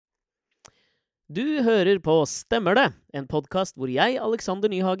Du hører på Stemmer det, en podcast hvor jeg, Alexander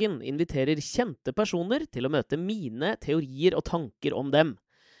Nyhagen, inviterer kjente personer til å møte mine teorier og tanker om dem.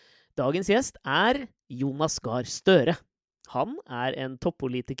 Dagens gjest er Jonas Gahr Støre. Han er en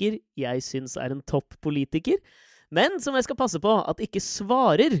toppolitiker jeg synes er en toppolitiker, men som jeg skal passe på at ikke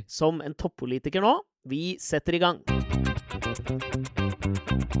svarer som en toppolitiker nå. Vi setter i gang.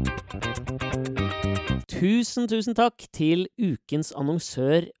 Tusen takk til ukens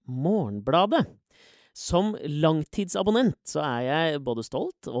annonsør Morgenbladet. Som langtidsabonnent så er jeg både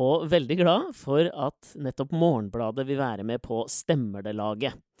stolt og veldig glad for at nettopp Morgenbladet vil være med på Stemmer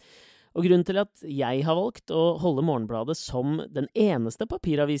det-laget. Og grunnen til at jeg har valgt å holde Morgenbladet som den eneste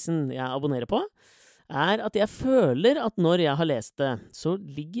papiravisen jeg abonnerer på, er at jeg føler at når jeg har lest det, så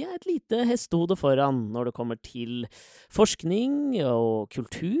ligger jeg et lite hestehode foran når det kommer til forskning og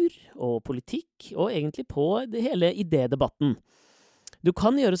kultur og politikk, og egentlig på det hele idédebatten. Du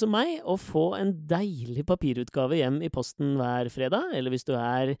kan gjøre som meg og få en deilig papirutgave hjem i posten hver fredag, eller hvis du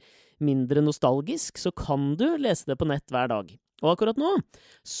er mindre nostalgisk, så kan du lese det på nett hver dag. Og akkurat nå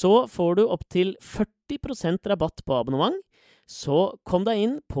så får du opp til 40% rabatt på abonnement, så kom deg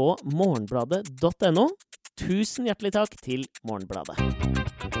inn på morgenbladet.no. Tusen hjertelig takk til Morgenbladet.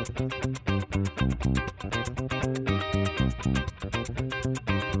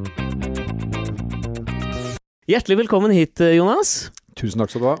 Hjertelig velkommen hit, Jonas. Tusen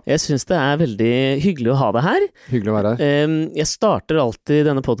takk skal du ha. Jeg synes det er veldig hyggelig å ha deg her. Hyggelig å være her. Jeg starter alltid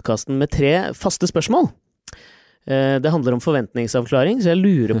denne podcasten med 3 faste spørsmål. Det handler om forventningsavklaring, så jeg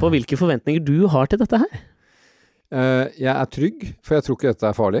lurer på hvilke forventninger du har til dette her. Jeg er trygg, for jeg tror ikke dette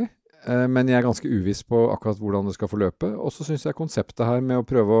er farlig, men jeg er ganske uviss på akkurat hvordan det skal forløpe, og så synes jeg konseptet her med å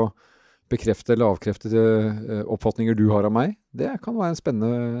prøve å bekrefte eller avkrefte oppfatninger du har av meg, det kan være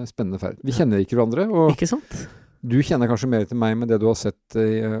en spennende ferd. Vi kjenner ikke hverandre, og Ikke sant? Du kjenner kanskje mer til meg med det du har sett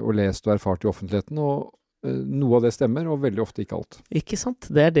og lest og erfart i offentligheten, og noe av det stemmer, og veldig ofte ikke alt. Ikke sant?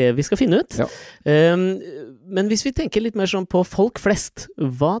 Det er det vi skal finne ut. Ja. Men hvis vi tenker litt mer sånn på folk flest,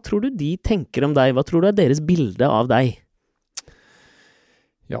 hva tror du de tenker om deg? Hva tror du er deres bilde av deg?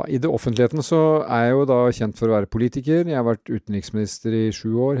 Ja, i det offentligheten så er jeg jo da kjent for å være politiker. Jeg har vært utenriksminister i 7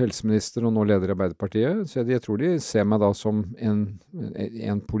 år, helseminister og nå leder i Arbeiderpartiet. Så jeg tror de ser meg da som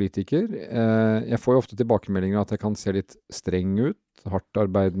en politiker. Jeg får jo ofte tilbakemeldinger at jeg kan se litt streng ut, hardt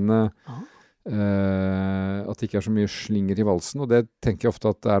arbeidende, at det ikke er så mye slinger i valsen, og det tenker jeg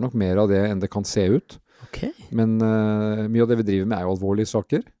ofte at det er nok mer av det enn det kan se ut. Okay. Men mye av det vi driver med er jo alvorlige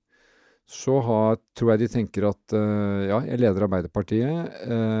saker. Så tror jeg de tenker at ja, jeg leder Arbeiderpartiet,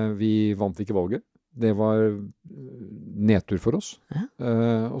 vi vant ikke valget. Det var nedtur for oss. Ja.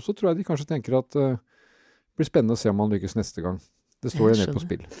 Og så tror jeg de kanskje tenker at det blir spennende å se om man lykkes neste gang. Det står jo ned på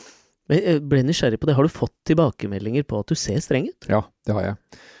spill. Jeg ble nysgjerrig på det. Har du fått tilbakemeldinger på at du ser streng ut? Ja, det har jeg.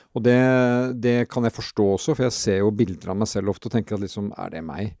 Og det kan jeg forstå også, for jeg ser jo bilder av meg selv ofte og tenker at liksom, er det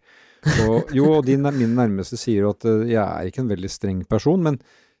meg? Og, jo, og mine nærmeste sier at jeg er ikke en veldig streng person, men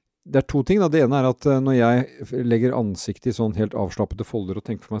det er 2 ting da. Det ene er at når jeg legger ansiktet i sånn helt avslappede folder og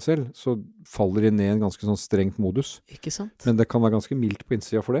tenker for meg selv, så faller det ned i en ganske sånn strengt modus. Ikke sant? Men det kan være ganske mildt på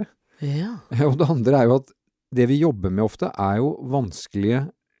innsida for det. Ja. Og det andre er jo at det vi jobber med ofte er jo vanskelige,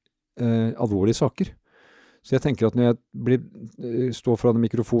 alvorlige saker. Så jeg tenker at når jeg står foran en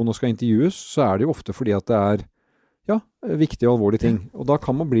mikrofon og skal intervjues, så er det jo ofte fordi at det er viktige og alvorlige ting. Og da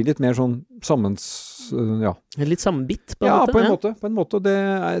kan man bli litt mer sånn Litt sammenbitt på en måte? Ja, på en måte. Det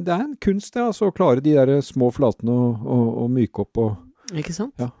er en kunst, altså, å klare de der små flatene og myke opp og Ikke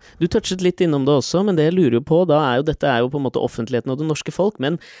sant? Ja. Du touchet litt innom det også, men det jeg lurer jo på, dette er jo på en måte offentligheten og det norske folk,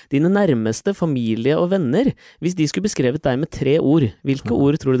 men dine nærmeste familie og venner, hvis de skulle beskrevet deg med 3 ord, hvilke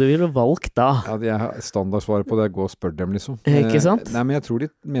ord tror du ville valgt da? Ja, det er standardsvaret på det, gå og spør dem liksom. Ikke sant? Nei, men jeg tror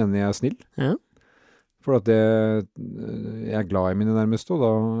de mener jeg er snill. Ja. For at jeg er glad i mine nærmeste, og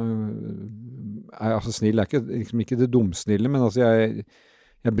da altså snill er ikke det dumsnille, men altså jeg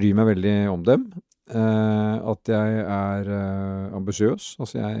bryr meg veldig om dem. At jeg er ambisiøs,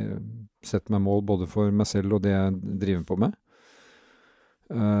 altså jeg setter meg mål både for meg selv og det jeg driver på med.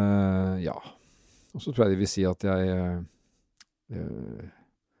 Ja, og så tror jeg de vil si at jeg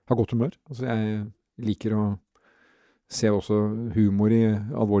har godt humør. Altså jeg liker å se også humor i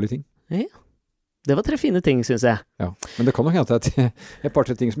alvorlige ting. Ja. Det var 3 fine ting, synes jeg. Ja, men det kan nok hende at det er et par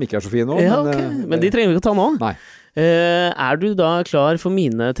 3 ting som ikke er så fine nå. Ja, men de trenger vi ikke ta nå. Nei. Er du da klar for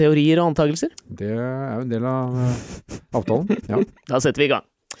mine teorier og antagelser? Det er jo en del av avtalen, ja. Da setter vi i gang.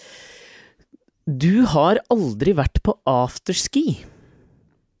 Du har aldri vært på afterski.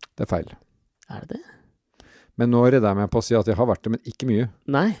 Det er feil. Er det det? Men nå redder jeg meg på å si at jeg har vært det, men ikke mye.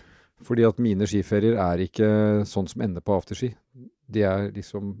 Nei. Fordi at mine skiferier er ikke sånn som ender på afterski. Det er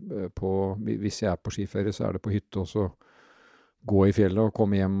liksom hvis jeg er på skiferie, så er det på hytte, og så gå i fjellet og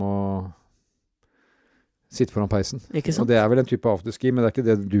komme hjem og sitte foran peisen. Ikke sant? Og det er vel en type afterski, men det er ikke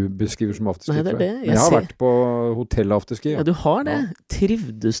det du beskriver som afterski, Nei, det er tror jeg. det. Men jeg har vært på hotell-afterski. Ja, du har det.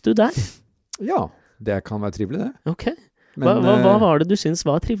 Trivdes du der? Ja, det kan være trivelig, det. Ok. Men, Hva var det du syns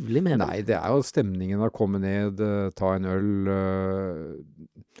var trivelig med det? Nei, det er jo stemningen å komme ned, ta en øl.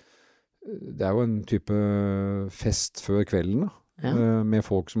 Det er jo en type fest før kvelden, da. Ja. Med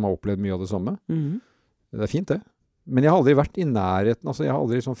folk som har opplevd mye av det samme. Mhm. Det er fint, det. Men jeg har aldri vært i nærheten, altså jeg har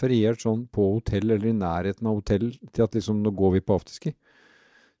aldri liksom feriert sånn på hotell eller i nærheten av hotell til at liksom nå går vi på afterski.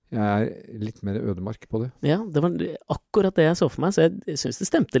 Jeg er litt mer ødemark på det. Ja, det var akkurat det jeg så for meg, så jeg syns det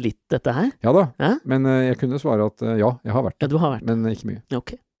stemte litt, dette her. Ja da, Ja? men jeg kunne svare at ja, jeg har vært Ja, det, du har vært. men ikke mye.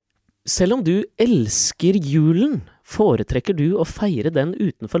 Ok. Selv om du elsker julen, foretrekker du å feire den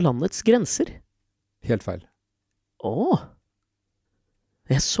utenfor landets grenser? Helt feil. Åh!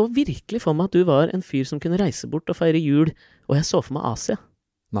 Jeg så virkelig for meg at du var en fyr som kunne reise bort og feire jul, og jeg så for meg Asia.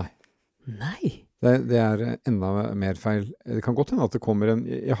 Nei. Nei! Det er enda mer feil. Det kan godt hende at det kommer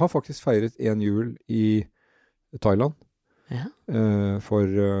jeg har faktisk feiret en jul i Thailand Ja, for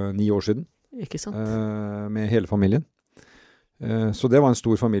 9 år siden, ikke sant? med hele familien. Så det var en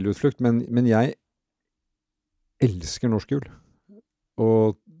stor familieutflukt, men jeg elsker norsk jul.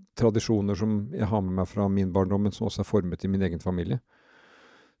 Og tradisjoner som jeg har med meg fra min barndom, men som også er formet i min egen familie.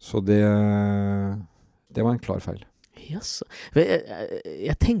 Så det var en klar feil. Jaså.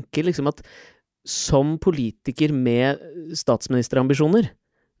 Jeg tenker liksom at som politiker med statsministerambisjoner,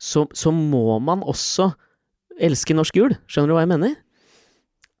 så må man også elske norsk jul. Skjønner du hva jeg mener?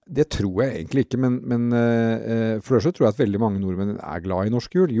 Det tror jeg egentlig ikke, men for det så tror jeg at veldig mange nordmenn er glad i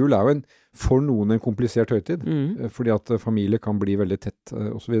norsk jul. Jul er jo for noen en komplisert høytid, fordi at familie kan bli veldig tett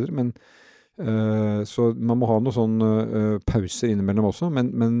og så videre, men så man må ha noen sånne pauser innimellom også,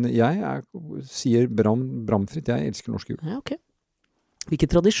 men jeg sier bramfritt, jeg elsker norsk jul. Ja, ok. Hvilke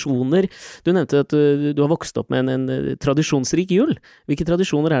tradisjoner, du nevnte at du har vokst opp med en tradisjonsrik jul. Hvilke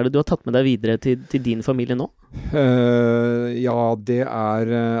tradisjoner er det du har tatt med deg videre til din familie nå? Ja, det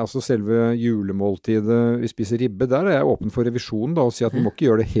er altså selve julemåltidet, vi spiser ribbe, der er jeg åpen for revisjon da, og si at vi må ikke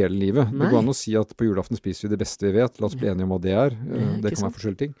gjøre det hele livet. Nei. Det går an å si at på julaften spiser vi det beste vi vet, la oss bli enige om hva det er. Det kan være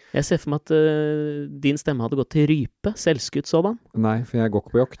forskjellige ting. Jeg ser for meg at din stemme hadde gått til rype, selvskutt sådan. Nei, for jeg går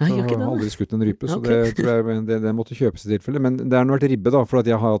ikke på jakt, Nei, og gjør ikke det, har aldri skutt en rype, så Ok. det tror jeg det måtte kjøpes i tilfelle. Men det har nå vært ribbe da, for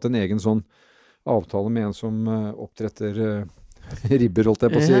at jeg har hatt en egen sånn avtale med en som oppdretter ribber, holdt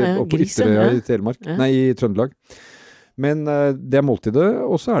jeg på å si, Ja, oppe på gris, ja. Ytterøya i Telemark, Ja. nei, i Trøndelag. Men det er måltidet,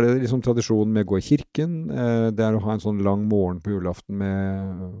 og så er det liksom tradisjonen med å gå i kirken, det er å ha en sånn lang morgen på julaften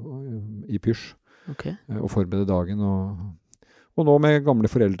i pysj, Ok. og forberede dagen, og nå med gamle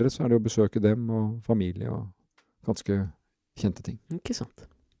foreldre så er det å besøke dem og familie og ganske kjente ting. Ikke sant.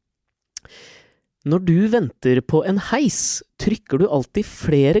 Når du venter på en heis, trykker du alltid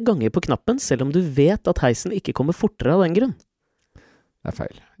flere ganger på knappen, selv om du vet at heisen ikke kommer fortere av den grunn. Det er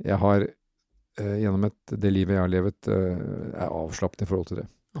feil. Jeg har gjennom det livet jeg har levet, er avslappet i forhold til det.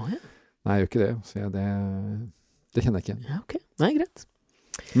 Åja. Nei, jeg gjør ikke det. Så det kjenner jeg ikke igjen. Ja, ok. Nei, greit.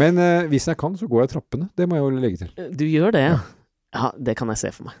 Men hvis jeg kan, så går jeg trappene. Det må jeg jo legge til. Du gjør det, ja. Ja, det kan jeg se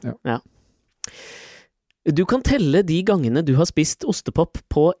for meg. Ja. Du kan telle de gangene du har spist ostepop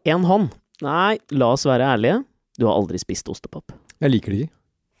på en hånd. Nei, la oss være ærlige. Du har aldri spist ostepop. Jeg liker det ikke.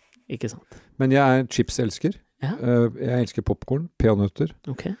 Ikke sant? Men jeg er chipselsker. Ja. Jeg elsker popcorn, peanøtter.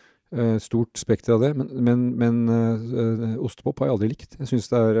 Ok. Stort spekter av det. Men ostepop har jeg aldri likt. Jeg synes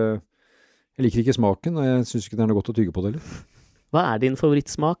det er jeg liker ikke smaken, og jeg synes ikke det er noe godt å tygge på det heller. Hva er din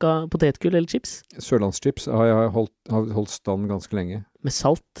favorittsmak av potetgull eller chips? Sørlandschips har jeg holdt stand ganske lenge. Med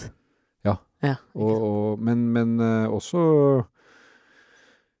salt? Ja. Ja. Men også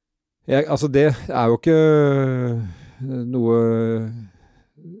altså det er jo ikke noe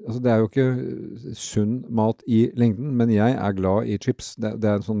altså det er jo ikke sunn mat i lengden, men jeg er glad i chips. Det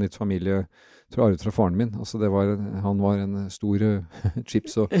er en sånn litt familie, tror jeg arvet fra faren min. Altså han var en stor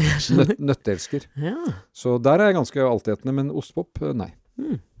chips- og nøtteelsker. Ja. Så der er jeg ganske altetende, men ostepop, nei.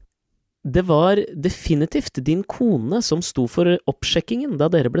 Det var definitivt din kone som sto for oppsjekkingen da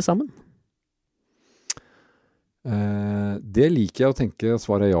dere ble sammen. Det liker jeg å tenke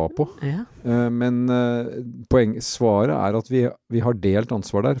svaret ja på. Ja. Men svaret er at vi har delt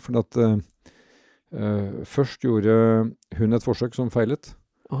ansvar der, for at først gjorde hun et forsøk som feilet,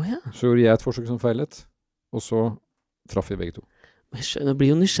 Ja. så gjorde jeg et forsøk som feilet, og så traff vi begge to. Jeg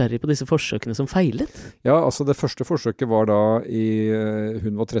blir jo nysgjerrig på disse forsøkene som feilet. Ja, altså det første forsøket var da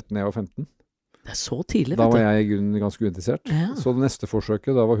hun var 13, jeg var 15. Det er så tidlig, Da vet var du. jeg i grunnen ganske uinteressert. Ja. Så det neste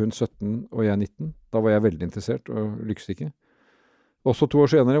forsøket, da var hun 17 og jeg 19. Da var jeg veldig interessert og lykkes ikke. Og så 2 år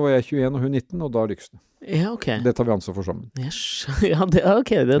senere var jeg 21 og hun 19, og da lykkes det. Ja, ok. Det tar vi ansvar for sammen. Ja,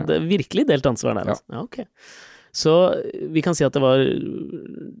 ok. Det er virkelig delt ansvar der, altså. Ja, ok. Så vi kan si at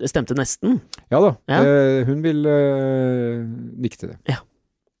det stemte nesten. Ja da, Ja. hun vil nikke til det. Ja.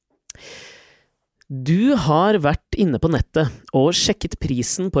 Du har vært inne på nettet og sjekket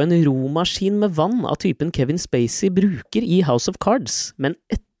prisen på en romaskin med vann av typen Kevin Spacey bruker i House of Cards, men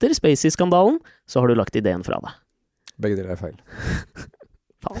etter Spacey-skandalen så har du lagt ideen fra deg. Begge deler er feil.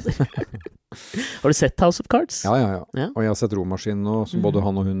 Fader. Har du sett House of Cards? Ja. Ja. Og jeg har sett romaskinen nå, som både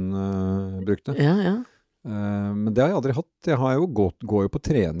han og hun brukte. Ja. Men det har jeg aldri hatt. Jeg har jo går jo på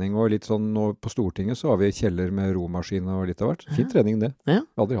trening og litt sånn, nå på Stortinget så har vi kjeller med romaskin og litt av hvert. Fin trening det. Ja.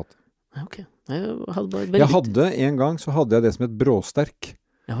 Jeg har aldri hatt det. Ja, ok. Jeg hadde en gang så hadde jeg det som et bråsterk.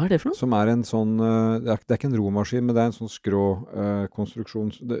 Ja, hva er det for noe? Som er en sånn, det er ikke en romaskin, men det er en sånn skrå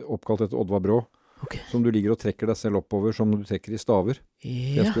konstruksjon, oppkalt etter Oddvar Brå. Okay. Som du ligger og trekker deg selv oppover, som du trekker i staver.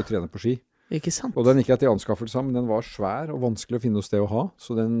 Ja. Jeg skulle trene på ski. Ikke sant? Og den gikk jeg til anskaffelse av, men den var svær og vanskelig å finne noe sted å ha.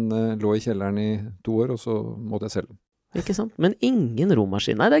 Så den lå i kjelleren i 2 år, og så måtte jeg selge den. Ikke sant? Men ingen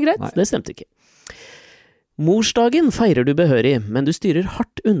romaskin. Nei, det er greit. Nei. Det stemte ikke. Morsdagen feirer du behørig, men du styrer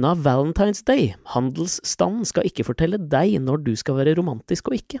hardt unna Valentine's Day. Handelsstanden skal ikke fortelle deg når du skal være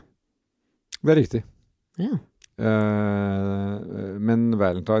romantisk og ikke. Det er riktig. Ja. Men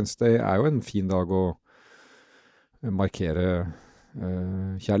Valentine's Day er jo en fin dag å markere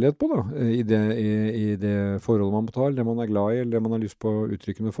kjærlighet på, da. I det forholdet man må ta, eller det man er glad i, eller det man har lyst på å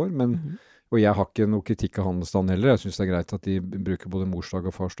uttrykke noe for. Men, og jeg har ikke noe kritikk av handelsstanden heller. Jeg synes det er greit at de bruker både morsdag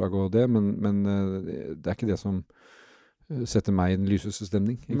og farsdag og det, men det er ikke det som setter meg i den lyseste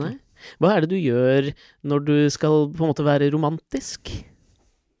stemning. Ikke? Nei. Hva er det du gjør når du skal på en måte være romantisk?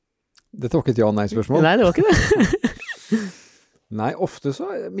 Dette var ikke et ja-nei-spørsmål. Nei, det var ikke det. Nei, ofte så,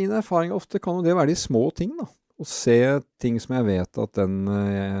 min erfaring ofte kan jo det være de små ting da. Å se ting som jeg vet at den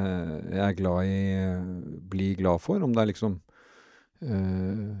jeg er glad i, blir glad for. Om det er liksom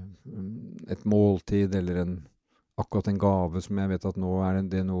et måltid eller akkurat en gave som jeg vet at nå er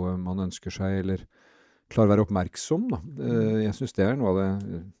det noe man ønsker seg, eller klarer å være oppmerksom da. Jeg synes det er noe av det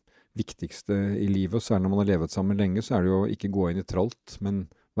viktigste i livet, og særlig når man har levet sammen lenge, så er det jo ikke gå inn i tralt, men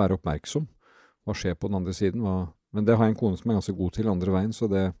være oppmerksom. Hva skjer på den andre siden? Men det har jeg en kone som er ganske god til andre veien, så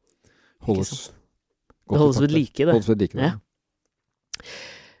det holdes ved like, det. Holdes ved like, det. Ja.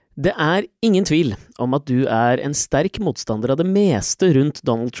 Det er ingen tvil om at du er en sterk motstander av det meste rundt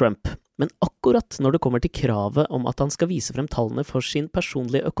Donald Trump, men akkurat når det kommer til kravet om at han skal vise frem tallene for sin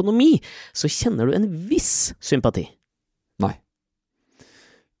personlige økonomi, så kjenner du en viss sympati. Nei.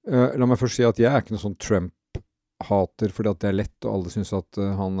 La meg først si at jeg er ikke noe sånn Trump-hater fordi at det er lett, og alle synes at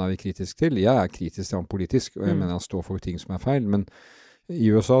han er vi kritisk til. Jeg er kritisk til han politisk, og jeg mener han står for ting som er feil, men i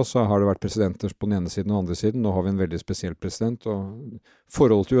USA så har det vært presidenter på den ene siden og den andre siden. Nå har vi en veldig spesiell president, og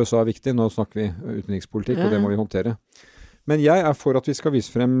forholdet til USA er viktig. Nå snakker vi utenrikspolitikk, og det må vi håndtere. Men jeg er for at vi skal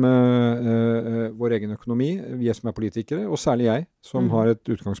vise frem vår egen økonomi, vi som er politikere, og særlig jeg, som har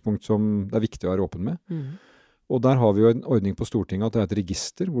et utgangspunkt som det er viktig å være åpen med. Og der har vi jo en ordning på Stortinget at det er et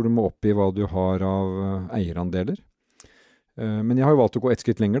register, hvor du må oppgi hva du har av eierandeler. Men jeg har jo valgt å gå et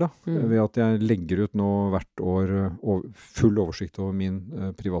skritt lenger da, ved at jeg legger ut nå hvert år full oversikt over min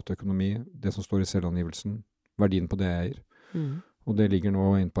private økonomi, det som står i selvangivelsen, verdien på det jeg eier. Og det ligger nå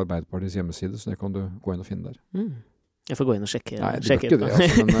inn på Arbeiderpartiets hjemmeside, så det kan du gå inn og finne der. Jeg får gå inn og sjekke. Nei, det er ikke det,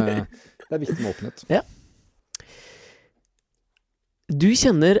 altså, men det er viktig med åpenhet. Ja. Du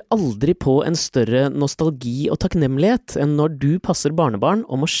kjenner aldri på en større nostalgi og takknemlighet enn når du passer barnebarn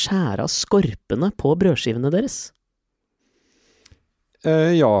om å skjære av skorpene på brødskivene deres.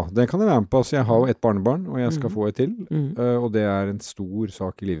 Ja, det kan jeg være med på. Altså, jeg har jo et barnebarn, og jeg skal få et til. Og det er en stor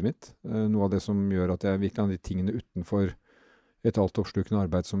sak i livet mitt. Noe av det som gjør at jeg virkelig har de tingene utenfor et altoppslukende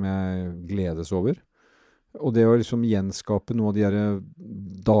arbeid som jeg gledes over. Og det å liksom gjenskape noe av de her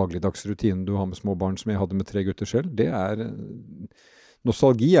dagligdags rutinene du har med små barn som jeg hadde med 3 gutter selv, det er...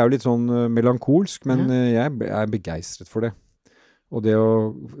 Nostalgi er jo litt sånn melankolsk, men jeg er begeistret for det. Og det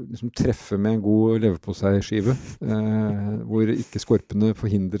å liksom treffe med en god leverposteiskive, hvor ikke skorpene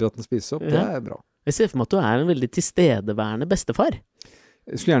forhindrer at den spises opp, det er bra. Jeg ser for meg at du er en veldig tilstedeværende bestefar.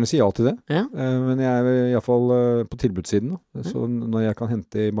 Jeg skulle gjerne si ja til det, Ja. Men jeg er i hvert fall på tilbudssiden. Da. Så når jeg kan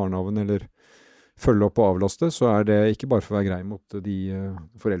hente i barnehaven eller følge opp og avlaste, så er det ikke bare for å være grei mot de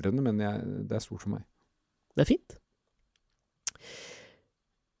foreldrene, men det er stort for meg. Det er fint.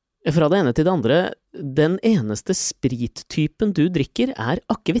 Fra det ene til det andre, den eneste sprittypen du drikker er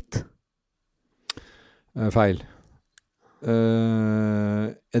akevitt. Feil.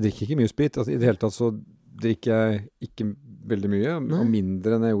 Jeg drikker ikke mye sprit. Altså, i det hele tatt så drikker jeg ikke veldig mye, og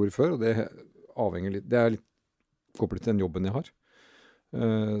mindre enn jeg gjorde før, og det avhenger litt. Det er litt koblet til den jobben jeg har.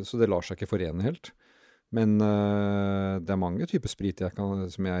 Så det lar seg ikke forene helt. Men det er mange typer sprit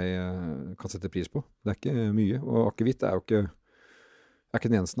som jeg kan sette pris på. Det er ikke mye, og akevitt er ikke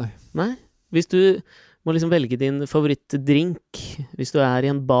den eneste, nei. Nei, hvis du må liksom velge din favorittdrink, hvis du er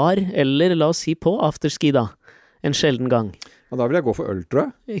i en bar, eller la oss si på afterski da, en sjelden gang. Ja, da vil jeg gå for øl, tror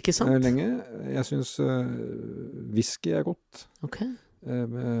jeg. Ikke sant? Lenge. Jeg synes whisky er godt. Ok.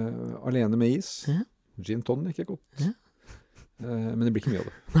 Alene med is. Ja. Gin tonic er godt. Ja. Men det blir ikke mye av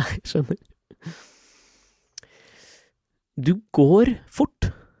det. Nei, skjønner. Du går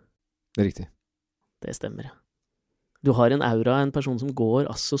fort. Det er riktig. Det stemmer, ja. Du har en aura av en person som går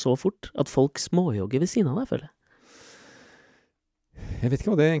altså så fort, at folk småjogger ved siden av deg, føler jeg. Jeg vet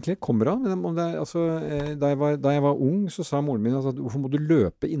ikke hva det egentlig kommer av, men om det er, altså, da jeg var ung, så sa moren min at hvorfor må du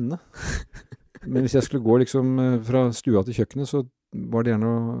løpe inne? Men hvis jeg skulle gå liksom fra stua til kjøkkenet, så var det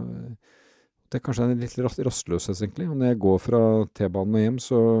gjerne det er kanskje en litt rastløshet egentlig. Og når jeg går fra T-banen og hjem,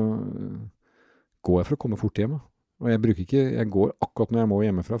 så går jeg for å komme fort hjem. Og jeg går akkurat når jeg må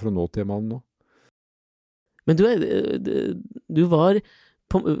hjemmefra for å nå T-banen nå. Men du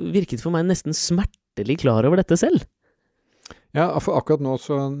virket for meg nesten smertelig klar over dette selv. Ja, for akkurat nå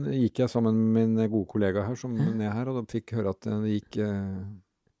så gikk jeg sammen med min gode kollega her, som ned her, og da fikk høre at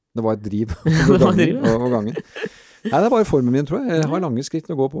det var et driv over gangen. Nei, det er bare formen min, tror jeg. Jeg har lange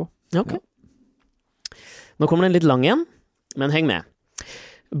skritt å gå på. Ok. Ja. Nå kommer den litt lang igjen, men heng med.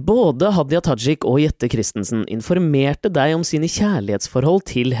 Både Hadia Tajik og Jette Christensen informerte deg om sine kjærlighetsforhold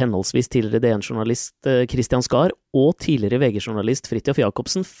til henholdsvis tidligere DN-journalist Christian Skar og tidligere VG-journalist Fridtjof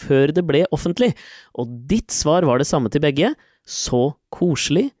Jacobsen før det ble offentlig, og ditt svar var det samme til begge. Så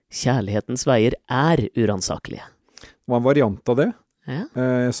koselig, kjærlighetens veier er uransakelige. Det var en variant av det. Ja.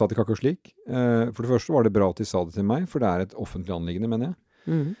 Jeg sa det ikke akkurat slik. For det første var det bra at de sa det til meg, for det er et offentlig anliggende, mener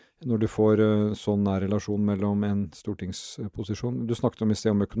jeg. Når du får sånn nær relasjon mellom en stortingsposisjon. Du snakket om i sted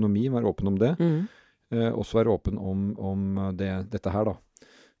om økonomi, vær åpen om det. Også være åpen om dette her da.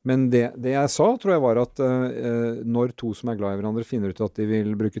 Men det jeg sa, tror jeg var at når to som er glad i hverandre finner ut at de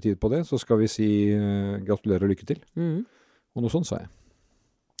vil bruke tid på det, så skal vi si gratulerer og lykke til. Og noe sånt sa jeg.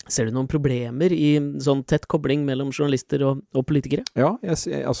 Ser du noen problemer i sånn tett kobling mellom journalister og politikere? Ja,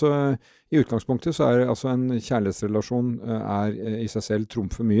 altså i utgangspunktet så er altså en kjærlighetsrelasjon i seg selv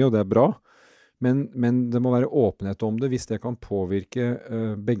trumfer mye, og det er bra. Men det må være åpenhet om det hvis det kan påvirke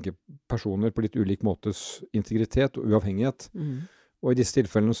begge personer på litt ulik måtes integritet og uavhengighet. Og i disse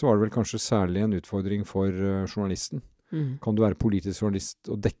tilfellene så var det vel kanskje særlig en utfordring for journalisten. Kan du være politisk journalist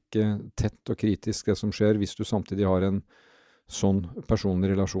og dekke tett og kritisk det som skjer hvis du samtidig har en sånn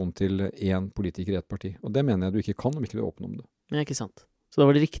personlig relasjon til en politiker i et parti. Og det mener jeg du ikke kan om ikke du er åpen om det. Ja, ikke sant. Så da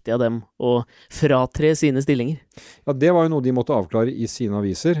var det riktig av dem å fratre sine stillinger. Ja, det var jo noe de måtte avklare i sine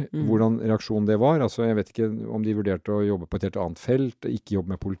aviser, hvordan reaksjonen det var. Altså, jeg vet ikke om de vurderte å jobbe på et helt annet felt, ikke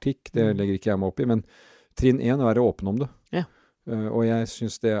jobbe med politikk, det legger ikke jeg meg opp i, men trinn 1 er å være åpen om det. Ja. Og jeg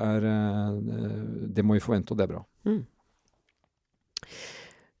synes det må vi forvente, og det er bra.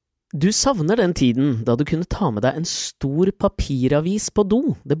 Du savner den tiden da du kunne ta med deg en stor papiravis på do.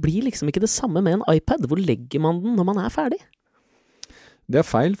 Det blir liksom ikke det samme med en iPad. Hvor legger man den når man er ferdig? Det er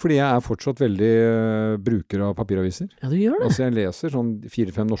feil, fordi jeg er fortsatt veldig bruker av papiraviser. Ja, du gjør det. Altså jeg leser sånn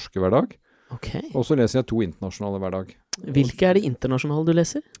 4-5 norske hver dag, og så leser jeg 2 internasjonale hver dag. Hvilke er de internasjonale du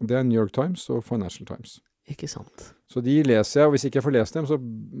leser? Det er New York Times og Financial Times. Ikke sant. Så de leser jeg, og hvis ikke jeg får lest dem, så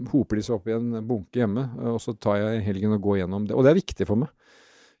hoper de seg opp i en bunke hjemme, og så tar jeg helgen og går gjennom det. Og det er viktig for meg.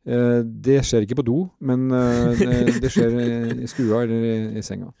 Det skjer ikke på do, men det skjer i stua eller i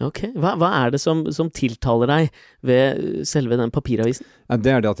senga. Ok, hva er det som tiltaler deg ved selve den papiravisen? Det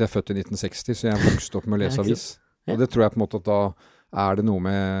er det at jeg er født i 1960, så jeg vokste opp med å lese avis. Og det tror jeg på en måte at da er det noe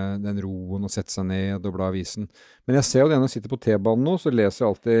med den roen å sette seg ned og bla avisen. Men jeg ser jo det når jeg sitter på T-banen nå, så leser jeg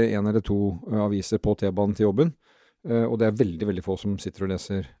alltid 1 eller 2 aviser på T-banen til jobben. Og det er veldig, veldig få som sitter og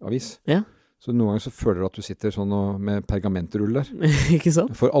leser avis. Ja. Så noen ganger så føler du at du sitter sånn med pergamentrull der. Ikke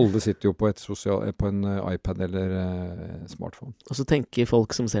sant? For alle sitter jo på en iPad eller smartphone. Og så tenker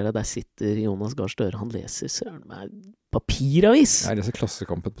folk som ser det, der sitter Jonas Gahr Støre, han leser søren meg papiravis. Jeg leser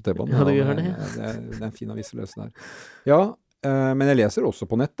Klassekampen på T-banen. Ja, du gjør det. Det er en fin avis å lese der. Ja, men jeg leser også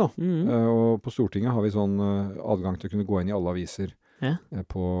på nett da. Og på Stortinget har vi sånn adgang til å kunne gå inn i alle aviser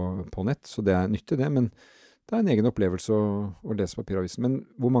på nett, så det er nyttig det, men det er en egen opplevelse å lese papiravisen. Men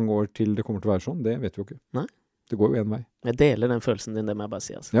hvor mange år til det kommer til å være sånn, det vet vi jo ikke. Nei. Det går jo en vei. Jeg deler den følelsen din, det må jeg bare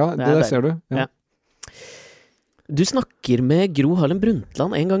si. Altså. Ja, det der ser du. Ja. Du snakker med Gro Harlem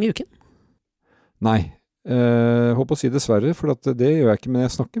Brundtland en gang i uken? Nei. Håper å si dessverre, for det gjør jeg ikke, men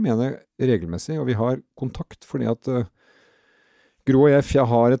jeg snakker med henne regelmessig, og vi har kontakt fordi at Gro og jeg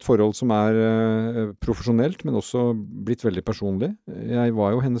har et forhold som profesjonelt, men også blitt veldig personlig. Jeg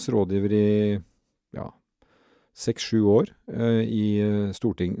var jo hennes rådgiver i 6-7 år i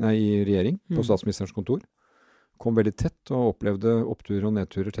regjering på statsministerens kontor. Kom veldig tett og opplevde oppturer og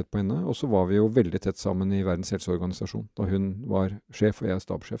nedturer tett på henne. Og så var vi jo veldig tett sammen i Verdens helseorganisasjon, da hun var sjef og jeg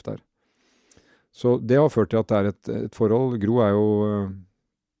stabssjef der. Så det har ført til at det et forhold. Gro jo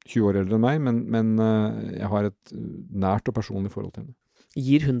 20 år eldre enn meg, men jeg har et nært og personlig forhold til henne.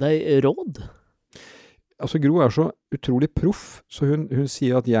 Gir hun deg råd? Altså, Gro så utrolig proff, så hun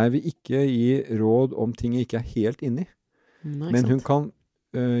sier at jeg vil ikke gi råd om ting jeg ikke helt inni. Men hun kan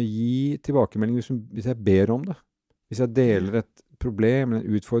gi tilbakemelding hvis jeg ber om det. Hvis jeg deler et problem eller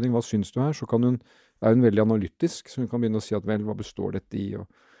en utfordring, hva syns du her? Så kan hun veldig analytisk, så hun kan begynne å si at vel, hva består dette i?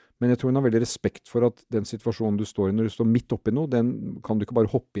 Men jeg tror hun har veldig respekt for at den situasjonen du står i når du står midt oppi noe, den kan du ikke bare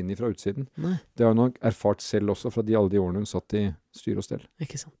hoppe inn i fra utsiden. Nei. Det har hun nok erfart selv også fra alle de årene hun satt i styr og stell.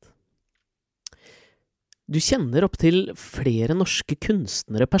 Ikke sant. Du kjenner opp til flere norske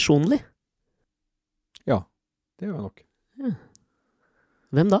kunstnere personlig? Ja, det gjør jeg nok. Ja.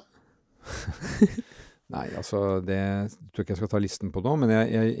 Hvem da? Nei, altså det tror ikke jeg skal ta listen på nå, men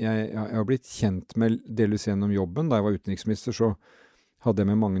jeg har blitt kjent med delvis gjennom jobben. Da jeg var utenriksminister, så hadde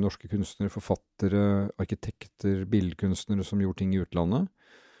jeg med mange norske kunstnere, forfattere, arkitekter, billedkunstnere som gjorde ting i utlandet.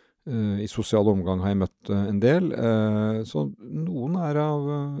 I sosial omgang har jeg møtt en del. Så noen er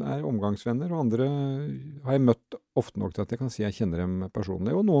omgangsvenner, og andre har jeg møtt ofte nok til at jeg kan si jeg kjenner dem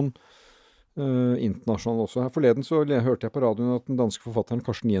personlig. Og noen internasjonalt også. Her forleden så hørte jeg på radioen at den danske forfatteren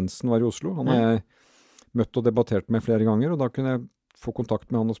Karsten Jensen var i Oslo. Han har jeg møtt og debattert med flere ganger, og da kunne jeg få kontakt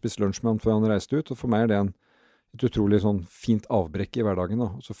med han og spise lunsj med han før han reiste ut. Og for meg det et utrolig sånn fint avbrekk i hverdagen,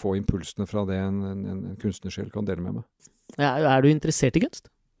 da. Og så få impulsene fra det en kunstnersjel kan dele med meg. Ja, du interessert i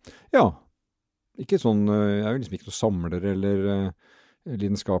kunst? Ja. Ikke sånn, jeg jo liksom ikke noe samler eller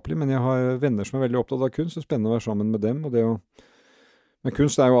lidenskapelig, men jeg har venner som veldig opptatt av kunst. Det spennende å være sammen med dem. Men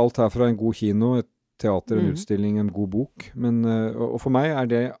kunst jo alt her fra en god kino, et teater, en utstilling, en god bok. Men, og for meg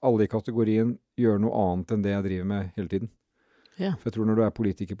det alle i kategorien gjør noe annet enn det jeg driver med hele tiden. Ja. For jeg tror når du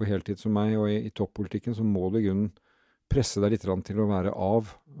politiker på heltid som meg, og i toppolitikken, så må du i grunnen presse deg litt til å være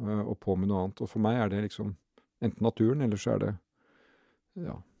av og på med noe annet. Og for meg det liksom enten naturen, eller så det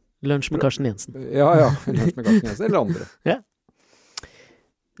Lunsj med Karsten Jensen. Ja, lunsj med Karsten Jensen, eller andre. Ja.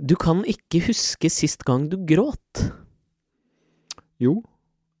 Du kan ikke huske sist gang du gråt? Jo,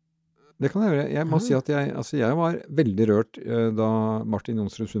 det kan jeg gjøre. Jeg må si at jeg var veldig rørt da Martin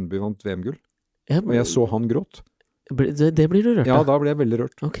Jonsrud Sundby vant VM-gull. Og jeg så han gråt. Det blir du rørt av? Ja, da ble jeg veldig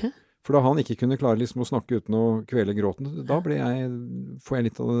rørt. Ok. For da han ikke kunne klare liksom å snakke uten å kvele gråten, da får jeg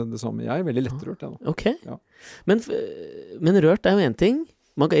litt av det samme. Jeg veldig lettrørt, jeg da. Ok. Ja. Men rørt jo en ting.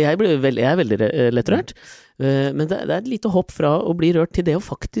 Jeg er veldig lettrørt. Men det et lite hopp fra å bli rørt til det å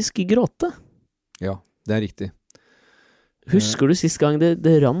faktisk gråte. Ja, det riktig. Husker du sist gang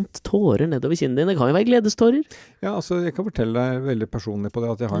det rant tårer nedover kinnen din? Det kan jo være gledestårer. Ja, altså jeg kan fortelle deg veldig personlig på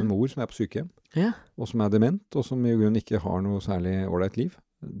det at jeg har en mor som på sykehjem, og som dement, og som i grunnen ikke har noe særlig ålreit liv.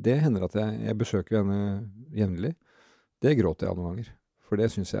 Det hender at jeg besøker henne jevnlig. Det gråter jeg noen ganger, for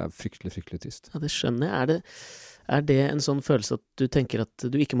det synes jeg fryktelig, fryktelig trist. Ja, det skjønner jeg. Er det en sånn følelse at du tenker at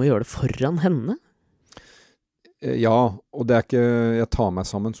du ikke må gjøre det foran henne? Ja, og det ikke, jeg tar meg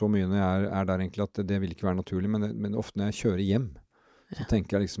sammen så mye når jeg der egentlig at det vil ikke være naturlig, men ofte når jeg kjører hjem, så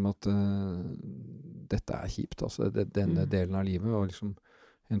tenker jeg liksom at dette kjipt, altså, denne delen av livet, og liksom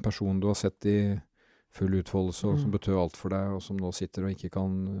en person du har sett i full utfoldelse, og som betød alt for deg, og som nå sitter og ikke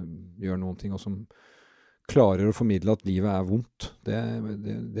kan gjøre noen ting, og som klarer å formidle at livet vondt,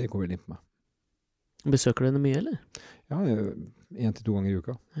 det går veldig inn på meg. Besøker du henne mye, eller? Ja, 1 til 2 ganger i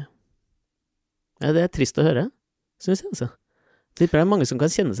uka. Ja, det trist å høre. Synes jeg, altså. Det mange som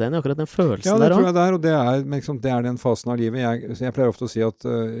kan kjenne seg igjen i akkurat den følelsen der. Ja, det tror jeg og det det den fasen av livet. Jeg pleier ofte å si at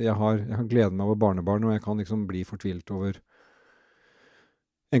jeg kan glede meg over barnebarn, og jeg kan liksom bli fortvilt over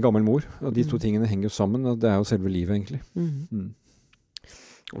en gammel mor. Og de to tingene henger jo sammen, og det jo selve livet, egentlig.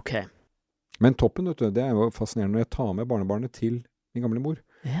 Ok. Men toppen, vet du, det jo fascinerende når jeg tar med barnebarnet til min gamle mor,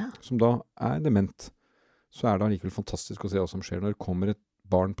 som da dement, så det allikevel fantastisk å se hva som skjer når det kommer et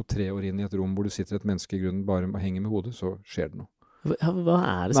barn på 3 år inn i et rom hvor du sitter et menneske i grunnen bare henger med hodet, så skjer det noe. Hva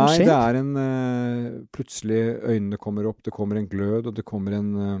det som skjer? Nei, det plutselig øynene kommer opp, det kommer en glød, og det kommer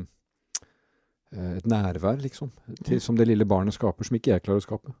et nærvær, liksom, som det lille barnet skaper, som ikke jeg klarer å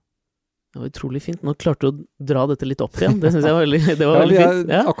skape. Det var utrolig fint. Nå klarte du å dra dette litt opp igjen. Det synes jeg var veldig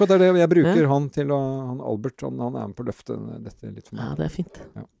fint. Ja. Akkurat det jeg bruker han til han Albert, han med på løftet dette litt for meg. Ja, det fint.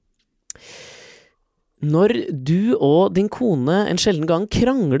 Ja. Når du og din kone en sjelden gang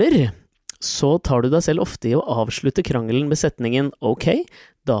krangler, så tar du deg selv ofte i å avslutte krangelen med setningen «Ok,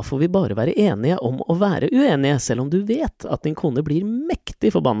 da får vi bare være enige om å være uenige, selv om du vet at din kone blir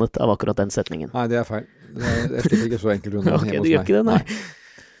mektig forbannet av akkurat den setningen». Nei, det er feil. Jeg slipper ikke så enkelt unna Ok, hjemme du hos gjør meg. ikke det, nei.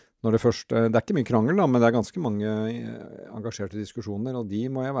 Når det først, det er ikke mye krangel da, men det er ganske mange engasjerte diskusjoner, og de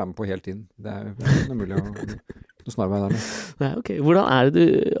må jeg være med på helt inn. Det er ikke noe mulig å snarve meg der nå. Nei, ok. Hvordan er det du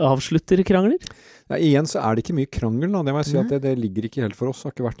avslutter krangler? Ja, igjen så er det ikke mye krangel da, det må jeg si at det ligger ikke helt for oss. Det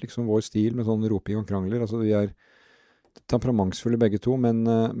har ikke vært liksom vår stil med sånn roping og krangler. Altså vi er temperamentsfulle begge to, men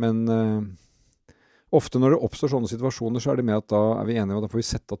ofte når det oppstår sånne situasjoner, så er det med at da er vi enige om at da får vi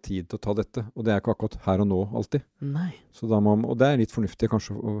sette av tid til å ta dette, og det er ikke akkurat her og nå alltid. Nei. Så da og det er litt fornuftig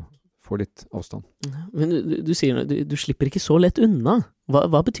kanskje å få litt avstand. Men du sier du slipper ikke så lett unna.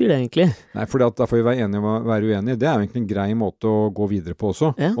 Hva betyr det egentlig? Nei, for da får vi være enige om å være uenige. Det er jo egentlig en grei måte å gå videre på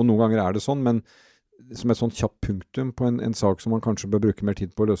også, og noen ganger er det sånn, men som et sånt kjapt punktum på en sak som man kanskje bør bruke mer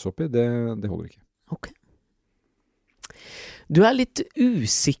tid på å løse opp i, det holder ikke. Ok. Du er litt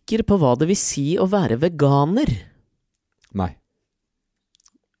usikker på hva det vil si å være veganer. Nei.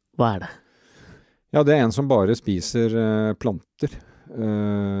 Hva er det? Ja, det er en som bare spiser planter.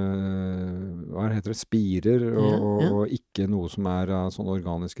 Hva heter det? Spirer og ikke noe som er av sånne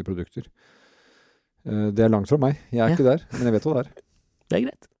organiske produkter. Det er langt fra meg. Jeg er ikke der, men jeg vet hva det er. Det er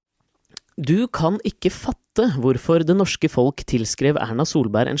greit. Du kan ikke fatte hvorfor det norske folk tilskrev Erna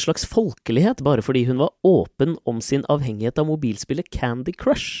Solberg en slags folkelighet bare fordi hun var åpen om sin avhengighet av mobilspillet Candy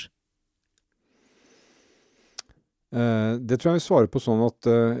Crush. Det tror jeg vi svarer på sånn at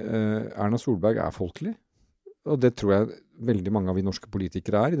Erna Solberg er folkelig. Og det tror jeg veldig mange av vi norske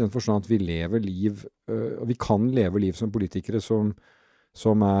politikere er, i den forstand at vi lever liv, og vi kan leve liv som politikere som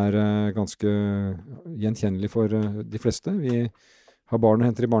er ganske gjenkjennelig for de fleste. Vi har barn og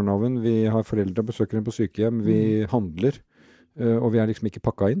henter i barnehaven, vi har foreldre og besøker dem på sykehjem, vi handler, og vi er liksom ikke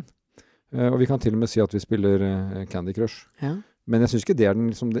pakket inn. Og vi kan til og med si at vi spiller Candy Crush. Ja. Men jeg synes ikke det er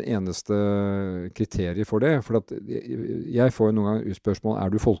liksom det eneste kriteriet for det, for at jeg får jo noen ganger spørsmål, er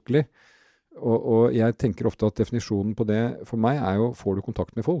du folkelig? Og jeg tenker ofte at definisjonen på det for meg er jo, får du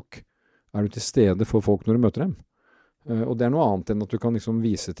kontakt med folk? Er du til stede for folk når du møter dem? Og det er noe annet enn at du kan liksom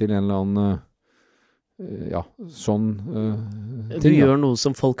vise til en eller annen sånn ting. Du gjør noe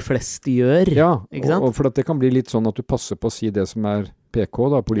som folk flest gjør, ikke sant? Og for at det kan bli litt sånn at du passer på å si det som er PK,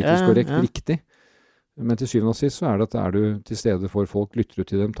 da, politisk korrekt, riktig. Men til syvende og sist så er det at er du til stede for folk, lytter du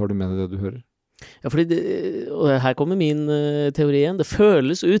til dem, tar du med deg det du hører. Ja, fordi og her kommer min teori igjen. Det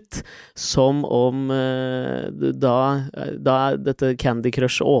føles ut som om da dette Candy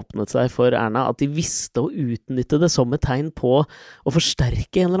Crush åpnet seg for Erna, at de visste å utnytte det som et tegn på å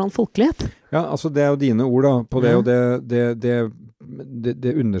forsterke en eller annen folkelighet. Ja, altså det er jo dine ord da, på det, og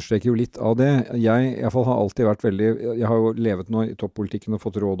det understreker jo litt av det. Jeg i hvert fall har alltid vært jeg har jo levet nå i toppolitikken og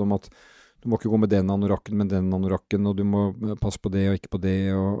fått råd om at du må ikke gå med den anorakken, men den anorakken, og du må passe på det og ikke på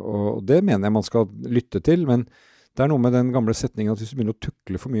det, og det mener jeg man skal lytte til, men det er noe med den gamle setningen at hvis du begynner å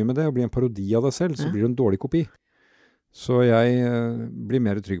tukle for mye med det, og bli en parodi av deg selv, så blir du en dårlig kopi. Så jeg blir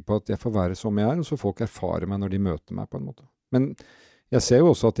mer trygg på at jeg får være som jeg er, og så folk erfarer meg når de møter meg på en måte. Men jeg ser jo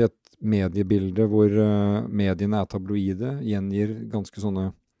også at i et mediebilde hvor mediene er tabloide, gjengir ganske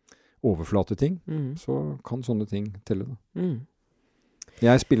sånne overflate ting, så kan sånne ting telle da.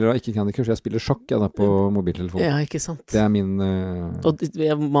 Jeg spiller da ikke Candy Crush, jeg spiller sjakk på mobiltelefonen. Ja, ikke sant. Det er min... Og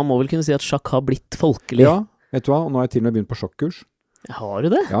man må vel kunne si at sjakk har blitt folkelig. Ja, vet du hva? Og nå har jeg til og med begynt på sjakkurs. Har du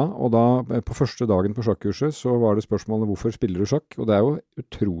det? Ja, og da på første dagen på sjakkurset så var det spørsmålet hvorfor spiller du sjakk? Og det er jo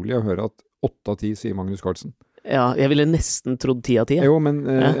utrolig å høre at 8 av 10 sier Magnus Carlsen. Ja, jeg ville nesten trodd 10 av 10. Jo, men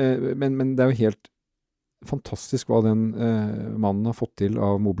det er jo helt fantastisk hva den mannen har fått til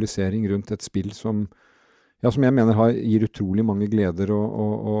av mobilisering rundt et spill som jeg mener gir utrolig mange gleder,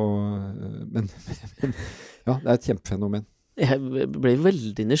 men ja, det er et kjempefenomen. Jeg ble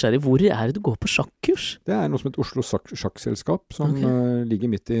veldig nysgjerrig. Hvor er det du går på sjakkurs? Det er noe som et Oslo Sjakkselskap, som ligger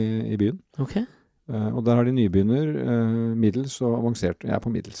midt i byen. Ok. Og der har de nybegynner, middels og avansert. Jeg er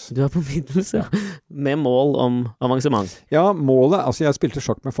på middels. Du er på middels, ja. Med mål om avansement. Ja, målet, altså jeg spilte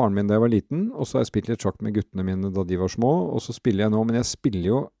sjakk med faren min da jeg var liten, og så har jeg spilt litt sjakk med guttene mine da de var små, og så spiller jeg nå, men jeg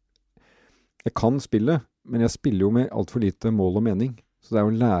spiller jo, jeg kan spille, men jeg spiller jo med alt for lite mål og mening. Så det er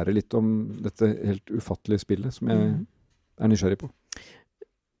jo å lære litt om dette helt ufattelige spillet, som jeg er nysgjerrig på.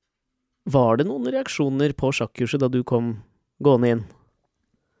 Var det noen reaksjoner på sjakkurset da du kom gående inn?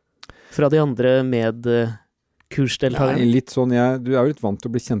 Fra de andre kursdeltakerne? Nei, litt sånn, du er jo litt vant til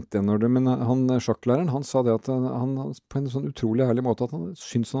å bli kjent igjen når det, men han sjakklæreren, han sa det at han på en sånn utrolig herlig måte at han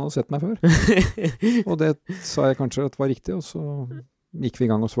syntes han hadde sett meg før. Og det sa jeg kanskje at var riktig, og så gikk vi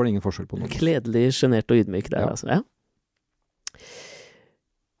i gang, og så var det ingen forskjell på noe. Kledelig, genert og ydmyk der, altså. Ja.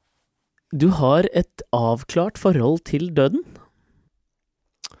 Du har et avklart forhold til døden?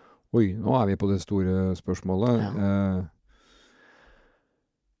 Oi, nå vi på det store spørsmålet.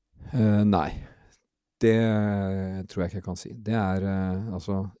 Nei. Det tror jeg ikke jeg kan si. Det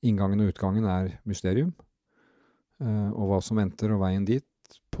altså, inngangen og utgangen mysterium. Og hva som venter og veien dit,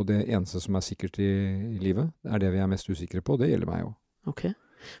 på det eneste som sikkert i livet, det vi mest usikre på. Det gjelder meg også. Ok.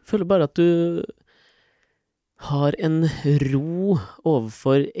 Føler bare at du har en ro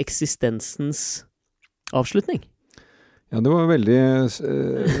overfor eksistensens avslutning. Ja, det var veldig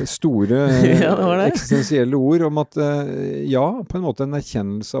store ja, det var det. eksistensielle ord om at, ja, på en måte en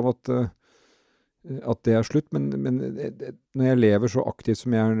erkjennelse av at det slutt, men når jeg lever så aktivt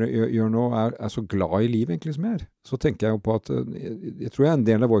som jeg gjør nå, så glad i livet egentlig som jeg så tenker jeg jo på at jeg tror jeg en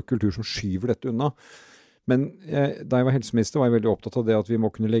del av vår kultur som skyver dette unna. Men da jeg var helseminister, var jeg veldig opptatt av det at vi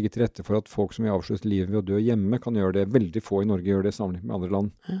må kunne legge til rette for at folk som vil avslutte livet ved å dø hjemme, kan gjøre det. Veldig få i Norge gjør det sammenlignet med andre land.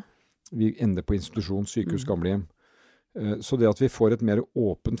 Ja. Vi ender på institusjon, sykehus, gamlehjem. Så det at vi får et mer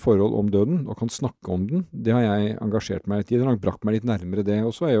åpent forhold om døden, og kan snakke om den, det har jeg engasjert meg litt i. Det har brakt meg litt nærmere det.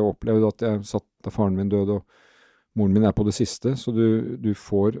 Og så har jeg opplevd at jeg satt da faren min døde, og moren min på det siste, så jeg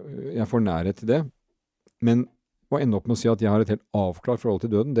får nærhet til det. Men å ende opp med å si at jeg har et helt avklart forhold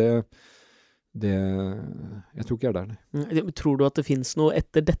til døden, jeg tror ikke jeg der. Nei. Tror du at det finnes noe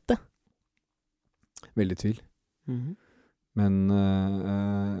etter dette? Veldig tvil. Men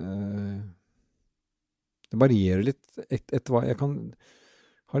det varierer litt etter hva jeg kan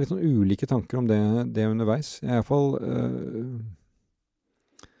ha litt sånn ulike tanker om det underveis. I hvert fall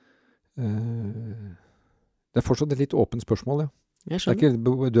det fortsatt et litt åpent spørsmål, ja. Jeg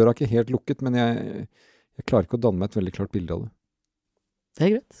skjønner. Døra ikke helt lukket, men jeg klarer ikke å danne meg et veldig klart bilde av det. Det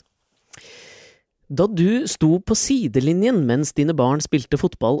greit. Da du sto på sidelinjen mens dine barn spilte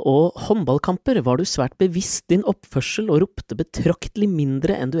fotball og håndballkamper, var du svært bevisst din oppførsel og ropte betraktelig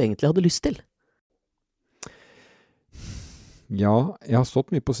mindre enn du egentlig hadde lyst til. Ja, jeg har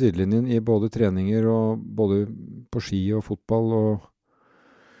stått mye på sidelinjen i både treninger og både på ski og fotball og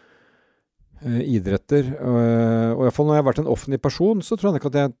idretter. Og i hvert fall når jeg har vært en offentlig person, så tror jeg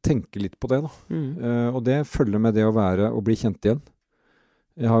ikke at jeg tenker litt på det da. Og det følger med det å bli kjent igjen.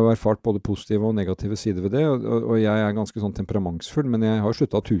 Jeg har jo erfart både positive og negative sider ved det, og jeg ganske sånn temperamentsfull, men jeg har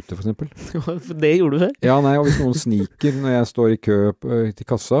sluttet å tute, for eksempel. Det gjorde du før? Ja, nei, og hvis noen sniker når jeg står i kø til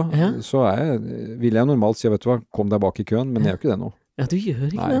kassa, så vil jeg normalt si, vet du hva, kom deg bak i køen, men jeg gjør ikke det nå. Ja, du gjør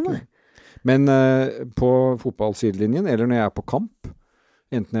ikke det, nei. Men på fotballsidelinjen, eller når jeg på kamp,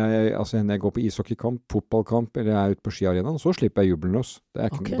 enten jeg går på ishockeykamp, fotballkamp, eller jeg ute på skiarenaen, så slipper jeg jubelen løs. Da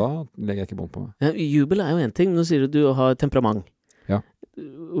legger jeg ikke bånd på meg. Ja, jubel jo en ting, nå sier du har temperament. Ja.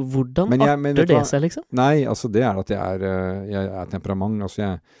 Hvordan arter det seg, liksom? Nei, altså det at jeg temperament,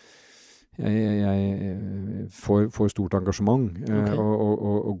 altså jeg får stort engasjement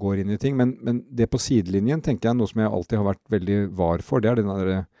og går inn i ting, men det på sidelinjen tenker jeg noe som jeg alltid har vært veldig var for, det den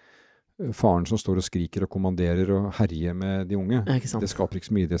der faren som står og skriker og kommanderer og herjer med de unge. Det skaper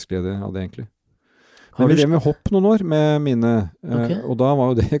ikke så mye idrettsglede av det egentlig. Men vi drev med hopp noen år med mine, og da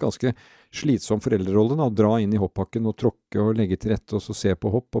var jo det ganske slitsom foreldrerolle å dra inn i hopphakken og tråkke og legge til rette og så se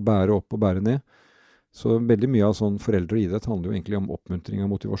på hopp og bære opp og bære ned. Så veldig mye av sånn foreldre og idrett handler jo egentlig om oppmuntring og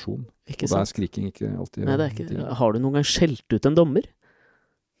motivasjon. Ikke og da skriking ikke alltid... Nei, det ikke. Har du noen gang skjelt ut en dommer?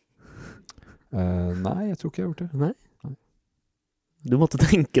 Nei, jeg tror ikke jeg har gjort det. Nei? Du måtte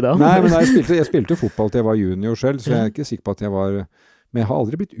tenke deg om. Nei, men jeg spilte fotball til jeg var junior selv, så jeg ikke sikker på at jeg var... Men jeg har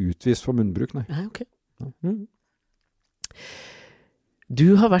aldri blitt utvist for munnbruk, nei. Nei, ok.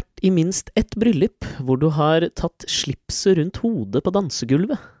 Du har vært i minst ett bryllup hvor du har tatt slipset rundt hodet på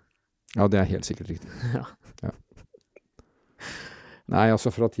dansegulvet. Ja, det helt sikkert riktig. Ja. Nei, altså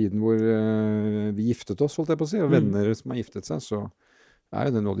fra tiden hvor vi giftet oss, holdt jeg på å si, og venner som har giftet seg, så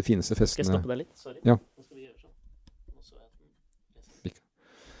jo det noe av de fineste festene. Skal jeg stoppe deg litt? Sorry. Ja. Nå skal vi gjøre sånn.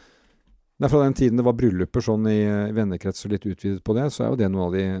 Nei, fra den tiden det var brylluper sånn i vennekrets og litt utvidet på det, så jo det noe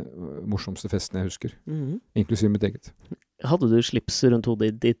av de morsomste festene jeg husker. Inklusiv mitt eget. Hadde du slips rundt hodet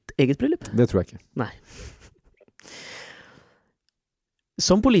i ditt eget bryllup? Det tror jeg ikke. Nei.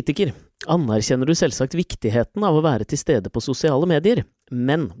 Som politiker anerkjenner du selvsagt viktigheten av å være til stede på sosiale medier,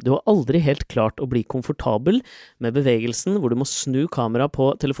 men du har aldri helt klart å bli komfortabel med bevegelsen hvor du må snu kamera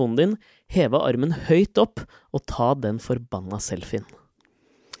på telefonen din, heve armen høyt opp og ta den forbanna selfien.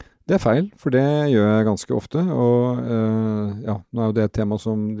 Det feil, for det gjør jeg ganske ofte, og nå jo det et tema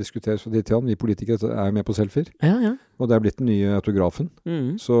som diskuteres for tid. Vi politikere med på selfier, og det blitt den nye autografen.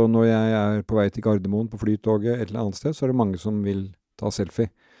 Så når jeg på vei til Gardermoen på flytoget et eller annet sted, så det mange som vil ta selfie.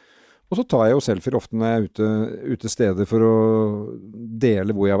 Og så tar jeg jo selfier ofte når jeg ute steder for å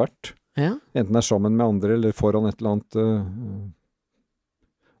dele hvor jeg har vært. Enten sammen med andre, eller foran et eller annet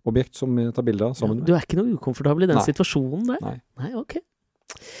objekt som jeg tar bilde av sammen med. Du ikke noe ukomfortabel i den situasjonen der? Nei, ok.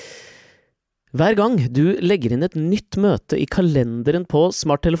 Hver gang du legger inn et nytt møte i kalenderen på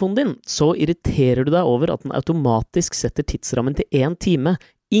smarttelefonen din, så irriterer du deg over at den automatisk setter tidsrammen til 1 time.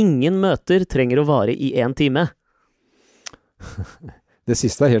 Ingen møter trenger å vare i 1 time. Det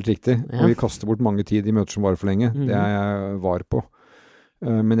siste helt riktig, og vi kaster bort mange tid i møter som varer for lenge. Det jeg var på.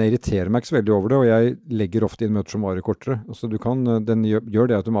 Men jeg irriterer meg ikke så veldig over det, og jeg legger ofte inn møter som varer kortere. Altså den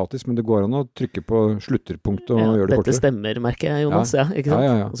gjør det automatisk, men det går an å trykke på slutterpunktet og gjøre det kortere. Dette stemmer, merker jeg, Jonas. Ikke sant?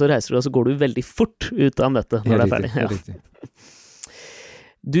 Ja. Og så reiser du, og så går du veldig fort ut av møtet når det er ferdig. Helt riktig.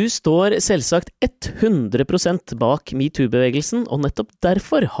 Du står selvsagt 100% bak MeToo-bevegelsen, og nettopp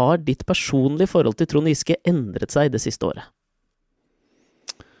derfor har ditt personlige forhold til Trond Giske endret seg det siste året.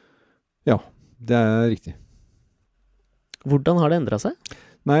 Ja, det er riktig. Hvordan har det endret seg?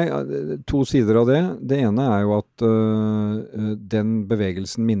 Nei, 2 sider av det. Det ene er jo at den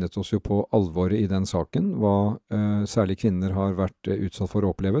bevegelsen minnet oss jo på alvoret i den saken, hva særlig kvinner har vært utsatt for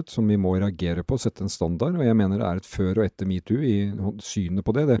og opplevet, som vi må reagere på, sette en standard, og jeg mener det er et før og etter MeToo i synet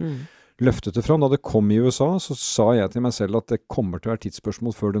på det. Det løftet det fram. Da det kom i USA, så sa jeg til meg selv at det kommer til å være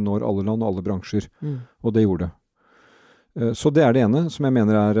tidsspørsmål før det når alle land og alle bransjer, og det gjorde det. Så det er det ene som jeg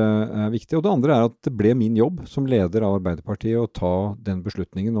mener er viktig. Og det andre er at det ble min jobb som leder av Arbeiderpartiet å ta den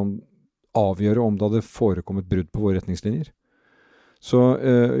beslutningen om avgjøre om det hadde forekommet brudd på våre retningslinjer. Så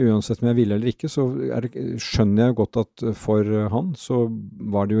uansett om jeg ville eller ikke, så skjønner jeg godt at for han så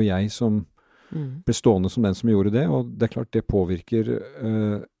var det jo jeg som ble stående som den som gjorde det, og det er klart det påvirker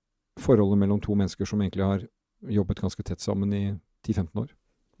forholdet mellom 2 mennesker som egentlig har jobbet ganske tett sammen i 10-15 år.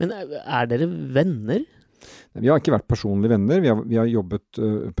 Men dere venner? Vi har ikke vært personlige venner, vi har jobbet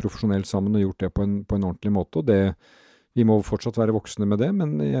profesjonelt sammen og gjort det på en ordentlig måte, og vi må fortsatt være voksne med det,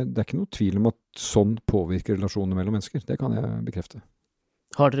 men det er ikke noe tvil om at sånn påvirker relasjoner mellom mennesker, det kan jeg bekrefte.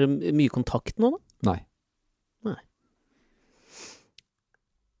 Har dere mye kontakt nå da? Nei.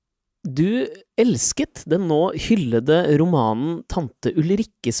 Du elsket den nå hyllede romanen Tante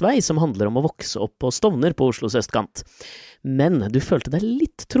Ulrikkes vei, som handler om å vokse opp på Stovner på Oslos østkant. Men du følte deg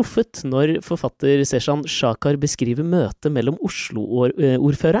litt truffet når forfatter Seshan Shakar beskriver møtet mellom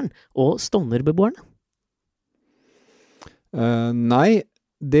Oslo-ordføreren og Stovner-beboerne. Nei,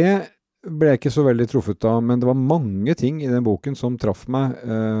 det ble jeg ikke så veldig truffet av, men det var mange ting i den boken som traff meg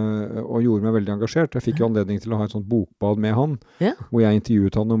og gjorde meg veldig engasjert. Jeg fikk jo anledning til å ha et sånt bokbad med han, hvor jeg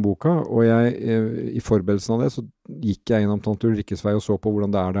intervjuet han om boka, og i forberedelsen av det så gikk jeg gjennom Tante Ulrikkes vei og så på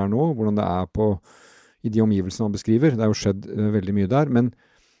hvordan det er der nå, hvordan det er i de omgivelsene han beskriver. Det er jo skjedd veldig mye der, men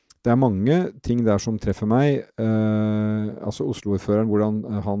det er mange ting der som treffer meg. Altså Oslo-ordføreren, hvordan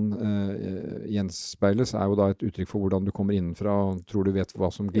han gjenspeiles, er jo da et uttrykk for hvordan du kommer innenfra og tror du vet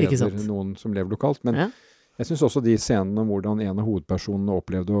hva som gleder noen som lever lokalt. Men jeg synes også de scenene om hvordan en av hovedpersonene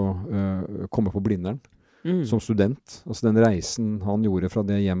opplevde å komme på Blindern som student. Altså den reisen han gjorde fra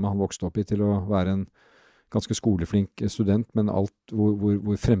det hjemmet han vokste opp i til å være en ganske skoleflink student, men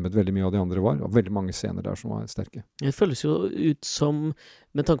hvor fremmed veldig mye av de andre var. Og veldig mange scener der som var sterke. Det føles jo ut som,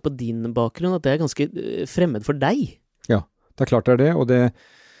 med tanke på din bakgrunn, at det er ganske fremmed for deg. Ja, det er klart det er det, og det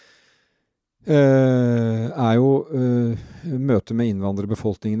er jo møte med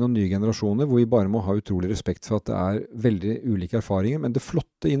innvandrerbefolkningen og nye generasjoner, hvor vi bare må ha utrolig respekt for at det er veldig ulike erfaringer. Men det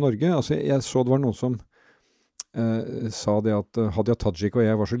flotte i Norge, altså jeg så det var noen som sa det at Hadia Tajik og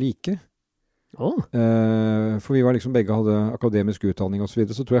jeg var så like. For vi var liksom begge hadde akademisk utdanning og så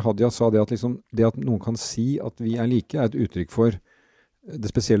videre, så tror jeg Hadia sa det at liksom, det at noen kan si at vi er like er et uttrykk for det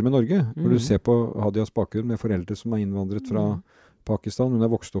spesielle med Norge. Når du ser på Hadias bakgrunn med foreldre som har innvandret fra Pakistan, hun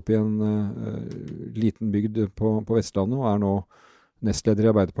er vokst opp i en liten bygd på Vestlandet og er nå nestleder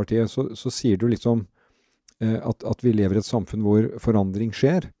i Arbeiderpartiet, så sier du liksom at vi lever i et samfunn hvor forandring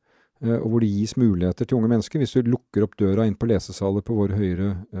skjer, og hvor det gis muligheter til unge mennesker. Hvis du lukker opp døra inn på lesesaler på våre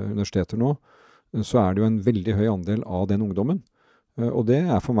høyere universiteter nå, så er det jo en veldig høy andel av den ungdommen. Og det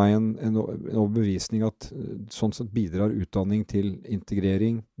er for meg en overbevisning at sånn sett bidrar utdanning til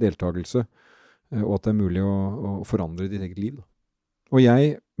integrering, deltagelse, og at det er mulig å forandre ditt eget liv. Og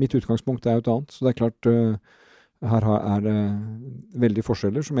mitt utgangspunkt er jo et annet, så det er klart, her er det veldig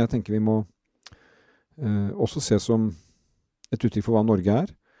forskjeller som jeg tenker vi må også se som et uttrykk for hva Norge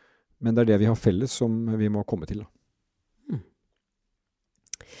er, men det er det vi har felles som vi må komme til.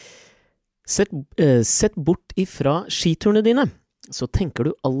 Sett bort ifra skiturene dine, så tenker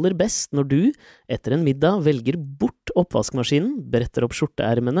du aller best når du, etter en middag, velger bort oppvaskmaskinen, bretter opp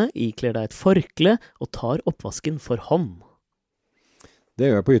skjorteermene, ikler deg et forkle og tar oppvasken for hånd. Det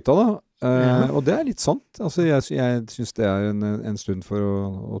gjør jeg på hytta da. Og det litt sant. Altså, jeg synes det en stund for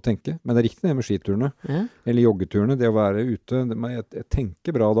å tenke. Men det riktig det med skiturene. Ja. Eller joggeturene. Det å være ute. Jeg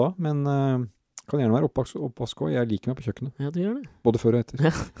tenker bra da, men kan gjerne være oppvask også. Jeg liker meg på kjøkkenet. Ja, du gjør det. Både før og etter.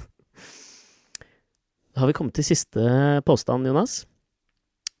 Ja. Da har vi kommet til siste påstand, Jonas.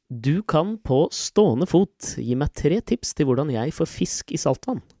 Du kan på stående fot gi meg 3 tips til hvordan jeg får fisk i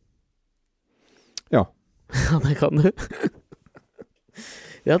saltvann. Ja. Ja, det kan du.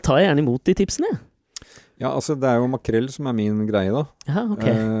 Ja, tar jeg gjerne imot de tipsene. Ja, altså det jo makrell som min greie da. Ja, ok.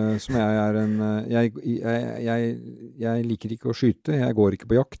 Som jeg liker ikke å skyte, jeg går ikke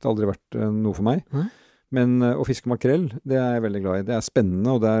på jakt, det har aldri vært noe for meg. Hæ? Men å fiske makrell, det jeg veldig glad i. Det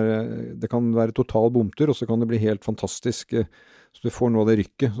spennende, og det kan være total bomtur, og så kan det bli helt fantastisk, så du får noe av det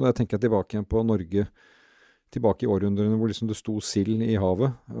rykket. Så jeg tenker tilbake igjen på Norge, tilbake i århundrene hvor liksom det sto sild i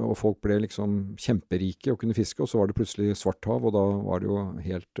havet, og folk ble liksom kjemperike og kunne fiske, og så var det plutselig svart hav, og da var det jo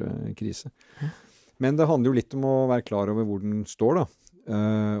helt krise. Men det handler jo litt om å være klar over hvor den står da,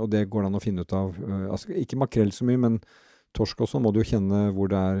 og det går an å finne ut av, altså ikke makrell så mye, men torsk og sånn må du jo kjenne hvor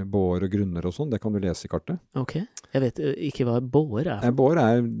det båer og grunner og sånn, det kan du lese i kartet. Ok, jeg vet ikke hva båer Båer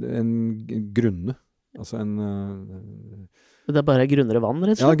en grunne, altså en... Det bare grunnere vann,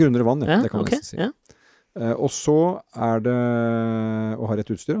 rett og slett? Ja, grunnere vann, ja. Det kan man nesten si. Ja. Og så det å ha rett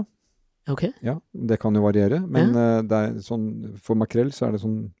utstyr da. Ok. Ja, det kan jo variere, men det sånn, for makrell så det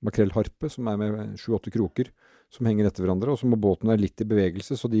sånn makrellharpe som med 7-8 kroker som henger etter hverandre, og så må båten være litt i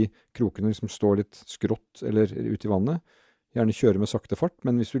bevegelse, så de krokene liksom står litt skrått eller ute i vannet. Gjerne kjøre med sakte fart,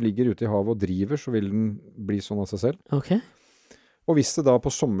 men hvis du ligger ute i havet og driver, så vil den bli sånn av seg selv. Ok. Og hvis det da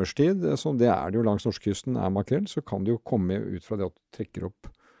på sommerstid, så det det jo langs norskekysten, makrell, så kan det jo komme ut fra det at du trekker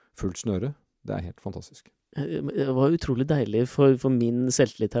opp fullt snøre. Det helt fantastisk. Det var utrolig deilig for min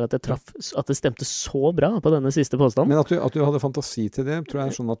selvtillit her at jeg traff, at det stemte så bra på denne siste påstanden. Men at du hadde fantasi til det, tror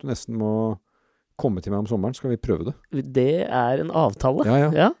jeg sånn at du nesten må komme til meg om sommeren. Skal vi prøve det? Det en avtale.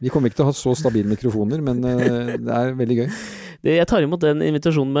 Ja. Vi kommer ikke til å ha så stabile mikrofoner, men det veldig gøy. Jeg tar imot den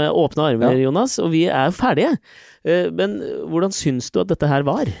invitasjonen med åpne armer, Jonas, og vi ferdige. Men hvordan syns du at dette her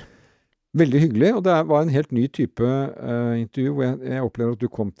var? Veldig hyggelig, og det var en helt ny type intervju, hvor jeg opplever at du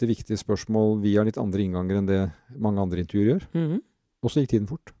kom til viktige spørsmål via litt andre innganger enn det mange andre intervjuer gjør. Og så gikk tiden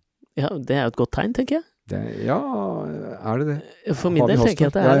fort. Ja, det jo et godt tegn, tenker jeg. Ja, det det? For min del tenker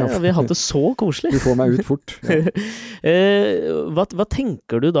jeg at vi har hatt det så koselig. Du får meg ut fort. Ja. Hva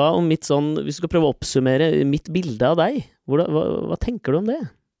tenker du da om mitt sånn, hvis du skal prøve å oppsummere mitt bilde av deg, hva tenker du om det?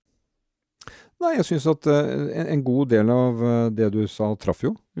 Nei, jeg synes at en god del av det du sa traff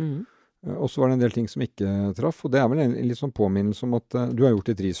jo. Og så var det en del ting som ikke traff, og det vel en litt sånn påminnelse om at du har gjort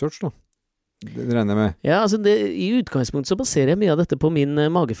litt research da. Det regner jeg med. Ja, altså i utgangspunktet så baserer jeg mye av dette på min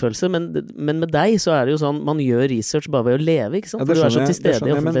magefølelse, men med deg så det jo sånn, man gjør research bare ved å leve, ikke sant? Ja, det skjønner, for du så til stede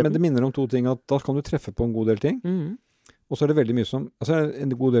i offentligheten. Men det minner om 2 ting, at da kan du treffe på en god del ting, og så det veldig mye som, altså det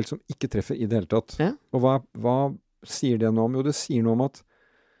en god del som ikke treffer i det hele tatt. Ja. Og hva sier det noe om? Jo, det sier noe om at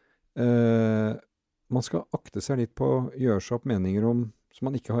man skal akte seg litt på å gjøre seg opp meninger om som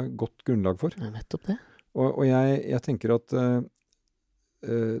man ikke har godt grunnlag for. Ja, nettopp det. Og jeg tenker at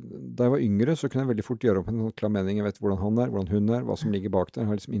da jeg var yngre, så kunne jeg veldig fort gjøre opp en klar mening. Jeg vet hvordan han hvordan hun hva som ligger bak der. Jeg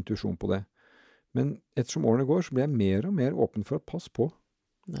har liksom intuisjon på det. Men ettersom årene går, så blir jeg mer og mer åpen for å passe på.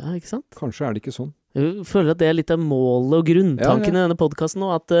 Ja, ikke sant? Kanskje det ikke sånn. Jeg føler at det litt av målet og grunntanken i denne podcasten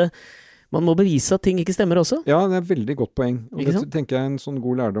nå, at man må bevise at ting ikke stemmer også. Ja, det et veldig godt poeng. Og Ikke det sant? tenker jeg en sånn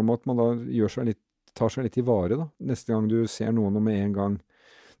god lærdom at man da tar seg litt i vare da, neste gang du ser noen og med en gang.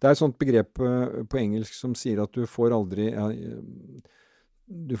 Det et sånt begrep på engelsk som sier at du får aldri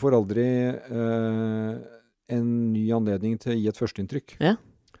en ny anledning til å gi et førsteinntrykk. Ja.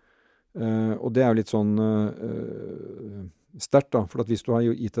 Og det jo litt sånn sterkt da, for at hvis du har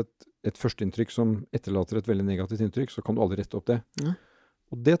gitt et førsteinntrykk som etterlater et veldig negativt inntrykk, så kan du aldri rette opp det. Ja.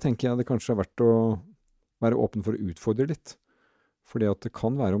 Og det tenker jeg det kanskje verdt å være åpen for å utfordre litt. Fordi at det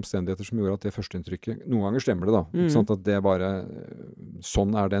kan være omstendigheter som gjorde at det førsteinntrykket, noen ganger stemmer det da, ikke sant? At det bare,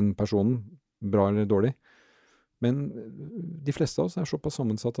 sånn den personen, bra eller dårlig. Men de fleste av oss såpass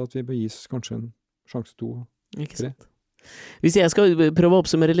sammensatt at vi bør gis kanskje en sjanse 2 og 3. Ikke sant? Hvis jeg skal prøve å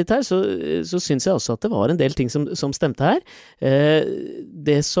oppsummere litt her, så synes jeg også at det var en del ting som stemte her.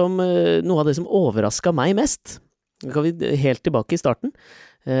 Noe av det som overrasket meg mest, kan vi helt tilbake i starten,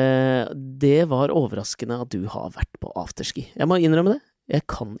 det var overraskende at du har vært på afterski. Jeg må innrømme det. Jeg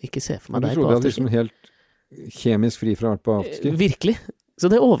kan ikke se for meg deg på afterski. Du trodde afterski. liksom helt kjemisk fri fra å ha vært på afterski? Virkelig. Så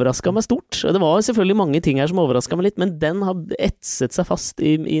det overrasket meg stort. Og det var selvfølgelig mange ting her som overrasket meg litt, men den har etset seg fast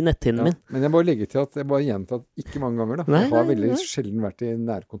i netthinnen min. Men jeg bare legger til at jeg bare gjentatt ikke mange ganger da. Nei, jeg har nei, veldig nei. sjelden vært i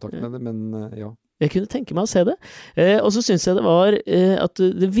nærkontakt med det, men ja. Jeg kunne tenke meg å se det. Og så synes jeg det var at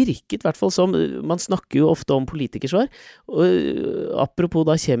det virket i hvert fall som, man snakker jo ofte om politikersvar, og apropos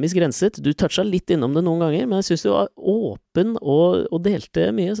da kjemisk renset, du toucha litt innom det noen ganger, men jeg synes du var åpen og delte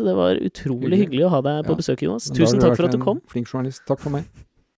mye, så det var utrolig hyggelig å ha deg på besøk, Jonas. Tusen takk for at du kom. Flink journalist. Takk for meg.